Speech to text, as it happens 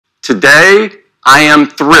Today, I am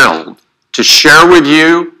thrilled to share with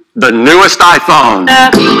you the newest iPhone.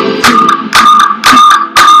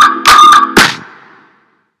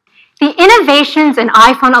 The innovations in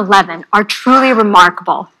iPhone 11 are truly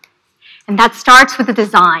remarkable, and that starts with the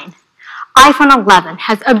design. iPhone 11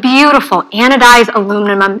 has a beautiful anodized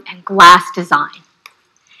aluminum and glass design.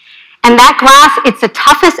 And that glass, it's the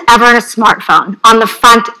toughest ever in a smartphone, on the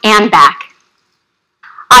front and back.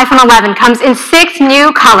 iPhone 11 comes in 6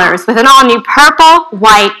 new colors with an all-new purple,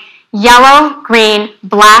 white, yellow, green,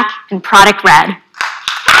 black, and product red.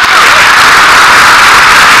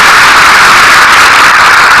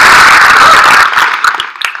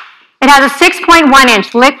 It has a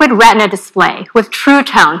 6.1-inch liquid retina display with True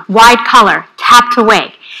Tone, wide color, tap to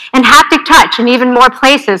wake, and haptic touch in even more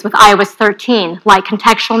places with iOS 13, like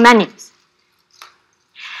contextual menus.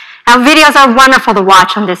 Now, videos are wonderful to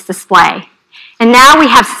watch on this display. And now we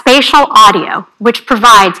have spatial audio, which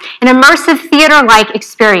provides an immersive theater-like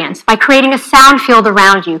experience by creating a sound field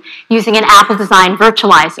around you using an Apple-designed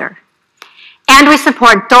virtualizer. And we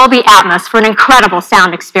support Dolby Atmos for an incredible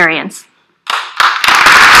sound experience.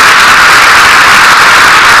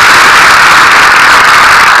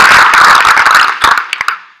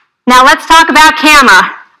 Now let's talk about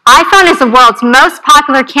camera. iPhone is the world's most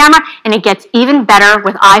popular camera, and it gets even better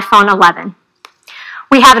with iPhone 11.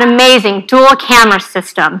 We have an amazing dual camera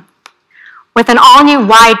system with an all-new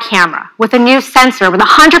wide camera, with a new sensor with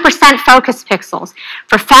 100% focus pixels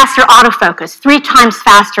for faster autofocus, 3 times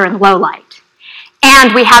faster in low light.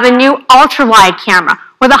 And we have a new ultra-wide camera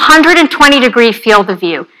with a 120-degree field of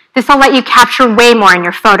view. This will let you capture way more in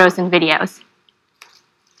your photos and videos.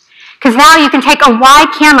 Because now you can take a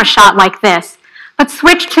wide camera shot like this, but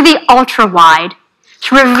switch to the ultra-wide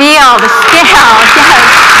to reveal the scale.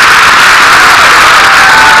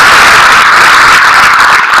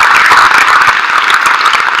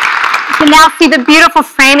 You can now see the beautiful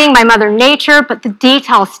framing by Mother Nature, but the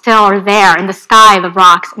details still are there in the sky, the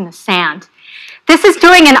rocks, and the sand. This is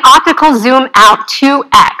doing an optical zoom out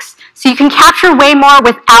 2x, so you can capture way more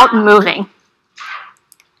without moving.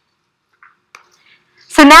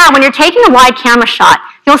 So now, when you're taking a wide camera shot,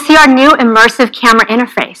 you'll see our new immersive camera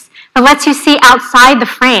interface that lets you see outside the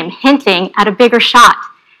frame, hinting at a bigger shot.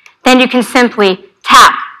 Then you can simply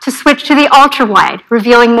tap to switch to the ultra-wide,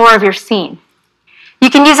 revealing more of your scene. You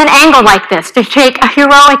can use an angle like this to take a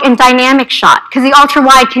heroic and dynamic shot, because the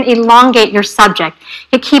ultra-wide can elongate your subject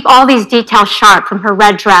and keep all these details sharp, from her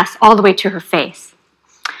red dress all the way to her face.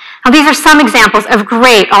 Now, these are some examples of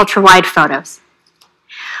great ultra-wide photos.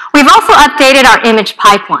 We've also updated our image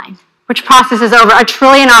pipeline, which processes over 1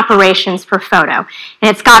 trillion operations per photo. And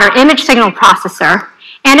it's got our image signal processor,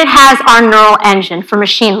 and it has our neural engine for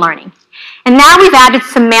machine learning. And now we've added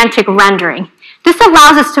semantic rendering. This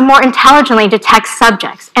allows us to more intelligently detect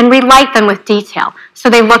subjects and relight them with detail, so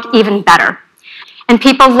they look even better. And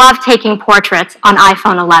people love taking portraits on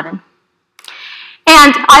iPhone 11.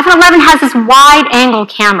 And iPhone 11 has this wide-angle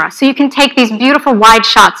camera, so you can take these beautiful wide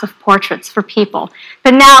shots of portraits for people.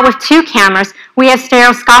 But now with 2 cameras, we have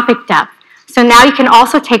stereoscopic depth. So now you can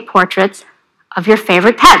also take portraits of your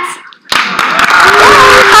favorite pets.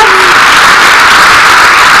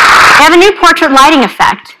 We have a new portrait lighting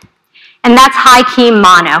effect, and that's high-key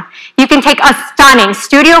mono. You can take a stunning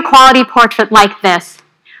studio-quality portrait like this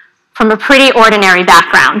from a pretty ordinary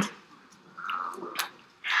background.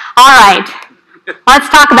 All right. Let's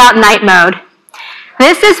talk about night mode.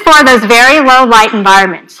 This is for those very low light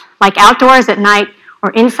environments, like outdoors at night or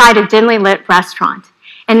inside a dimly lit restaurant.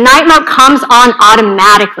 And night mode comes on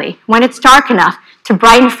automatically when it's dark enough to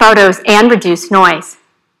brighten photos and reduce noise.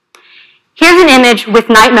 Here's an image with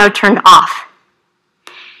night mode turned off.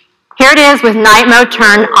 Here it is with night mode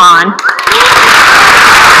turned on.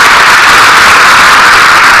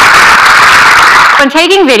 When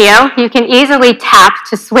taking video, you can easily tap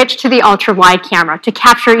to switch to the ultra-wide camera to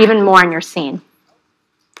capture even more in your scene.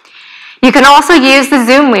 You can also use the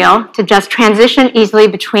zoom wheel to just transition easily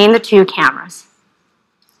between the 2 cameras.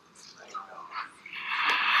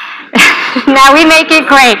 Now we make it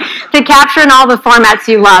great to capture in all the formats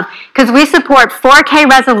you love, because we support 4K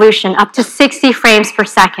resolution up to 60 frames per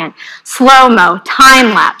second, slow-mo,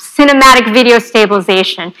 time-lapse, cinematic video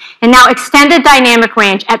stabilization, and now extended dynamic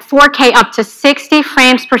range at 4K up to 60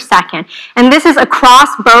 frames per second. And this is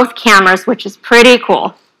across both cameras, which is pretty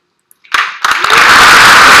cool.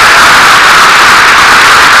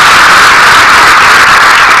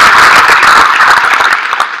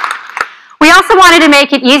 We also wanted to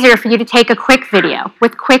make it easier for you to take a quick video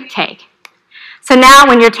with Quick Take. So now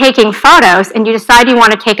when you're taking photos and you decide you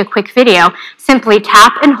want to take a quick video, simply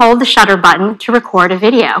tap and hold the shutter button to record a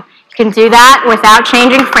video. You can do that without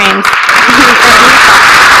changing frames.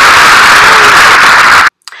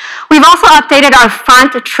 We've also updated our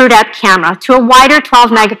front TrueDepth camera to a wider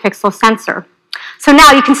 12-megapixel sensor. So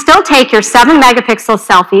now you can still take your 7-megapixel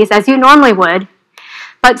selfies as you normally would,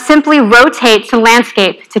 but simply rotate to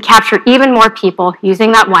landscape to capture even more people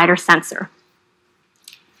using that wider sensor.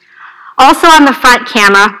 Also on the front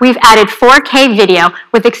camera, we've added 4K video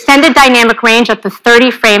with extended dynamic range up to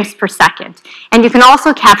 30 frames per second. And you can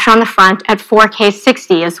also capture on the front at 4K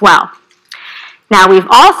 60 as well. Now we've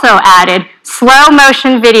also added slow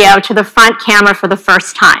motion video to the front camera for the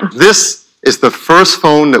first time. This is the first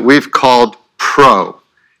phone that we've called Pro.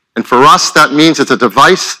 And for us, that means it's a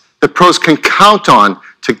device that pros can count on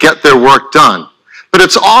to get their work done. But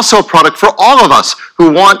it's also a product for all of us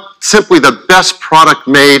who want simply the best product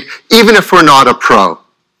made, even if we're not a pro.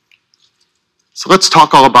 So let's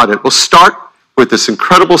talk all about it. We'll start with this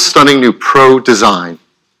incredible, stunning new Pro design.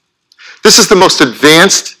 This is the most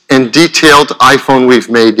advanced and detailed iPhone we've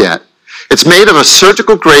made yet. It's made of a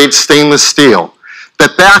surgical-grade stainless steel.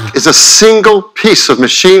 That back is a single piece of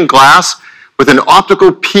machined glass with an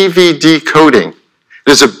optical PVD coating.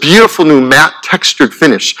 It is a beautiful new matte textured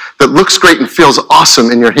finish that looks great and feels awesome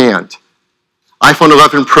in your hand. iPhone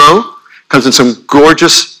 11 Pro comes in some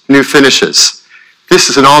gorgeous new finishes. This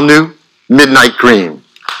is an all-new midnight green.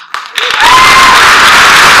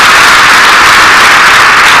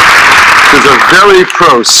 There's a very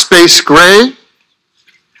pro space gray,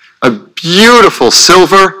 a beautiful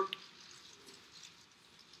silver,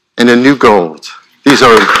 and a new gold. These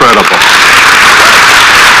are incredible.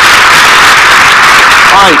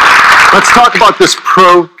 All right, let's talk about this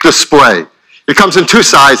Pro display. It comes in two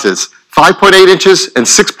sizes, 5.8 inches and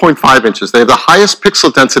 6.5 inches. They have the highest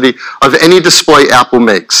pixel density of any display Apple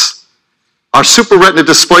makes. Our Super Retina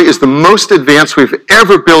display is the most advanced we've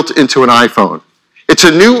ever built into an iPhone. It's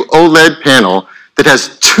a new OLED panel that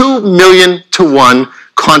has 2,000,000:1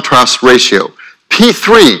 contrast ratio,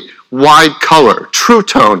 P3, wide color, true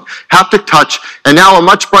tone, haptic touch, and now a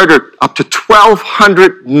much brighter, up to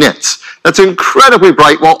 1,200 nits. That's incredibly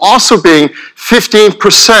bright while also being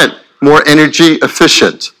 15% more energy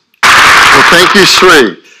efficient. Well, thank you,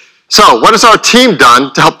 Sri. So what has our team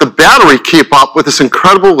done to help the battery keep up with this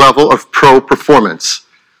incredible level of Pro performance?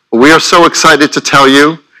 Well, we are so excited to tell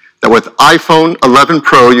you that with iPhone 11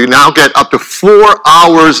 Pro, you now get up to 4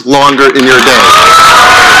 hours longer in your day.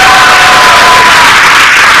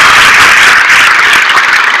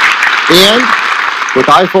 And with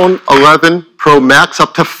iPhone 11 Pro Max,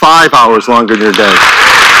 up to 5 hours longer in your day.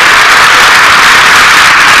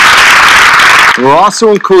 We're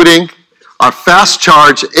also including our fast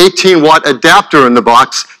charge 18-watt adapter in the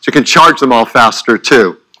box, so you can charge them all faster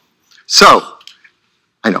too. So,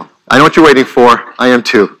 I know what you're waiting for. I am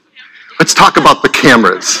too. Let's talk about the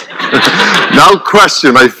cameras. No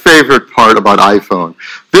question, my favorite part about iPhone.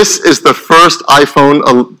 This is the first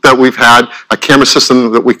iPhone that we've had, a camera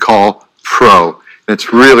system that we call Pro, and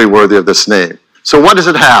it's really worthy of this name. So what does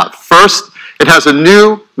it have? First, it has a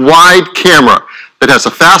new wide camera that has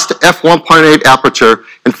a fast f1.8 aperture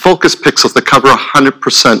and focus pixels that cover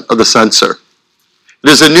 100% of the sensor. It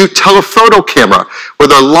is a new telephoto camera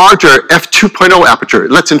with a larger f2.0 aperture.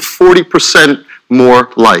 It lets in 40%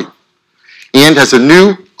 more light. And has a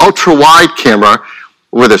new ultra-wide camera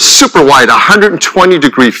with a super wide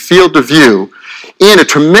 120-degree field of view and a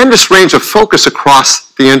tremendous range of focus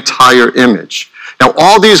across the entire image. Now,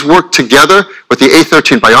 all these work together with the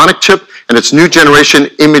A13 Bionic chip and its new generation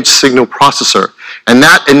image signal processor. And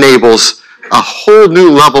that enables a whole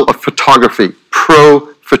new level of photography,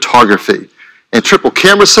 Pro photography. And triple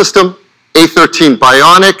camera system, A13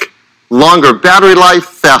 Bionic, longer battery life,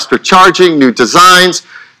 faster charging, new designs.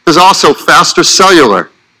 There's also faster cellular,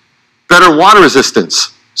 better water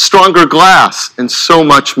resistance, stronger glass, and so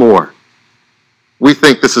much more. We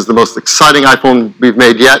think this is the most exciting iPhone we've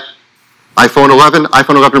made yet. iPhone 11,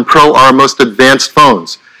 iPhone 11 Pro are our most advanced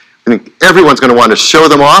phones. I think everyone's going to want to show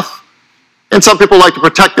them off, and some people like to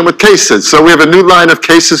protect them with cases. So we have a new line of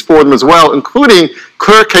cases for them as well, including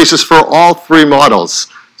clear cases for all 3 models,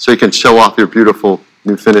 so you can show off your beautiful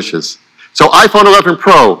new finishes. So iPhone 11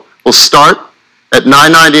 Pro will start at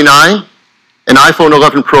 $999, and iPhone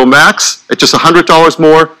 11 Pro Max at just $100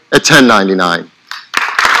 more at $1099.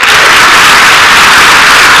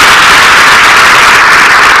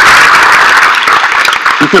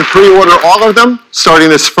 You can pre-order all of them starting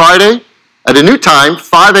this Friday at a new time,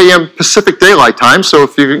 5 a.m. Pacific Daylight Time, so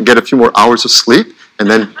if you can get a few more hours of sleep and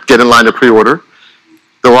then get in line to pre-order.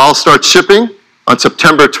 They'll all start shipping on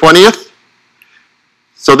September 20th.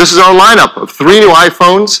 So this is our lineup of 3 new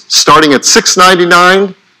iPhones starting at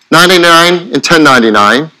 $699, $999, and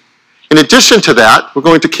 $1099. In addition to that, we're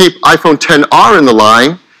going to keep iPhone XR in the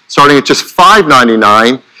line, starting at just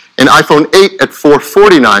 $599, and iPhone 8 at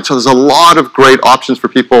 $449. So there's a lot of great options for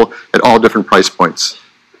people at all different price points.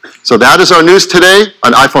 So that is our news today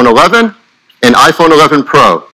on iPhone 11 and iPhone 11 Pro.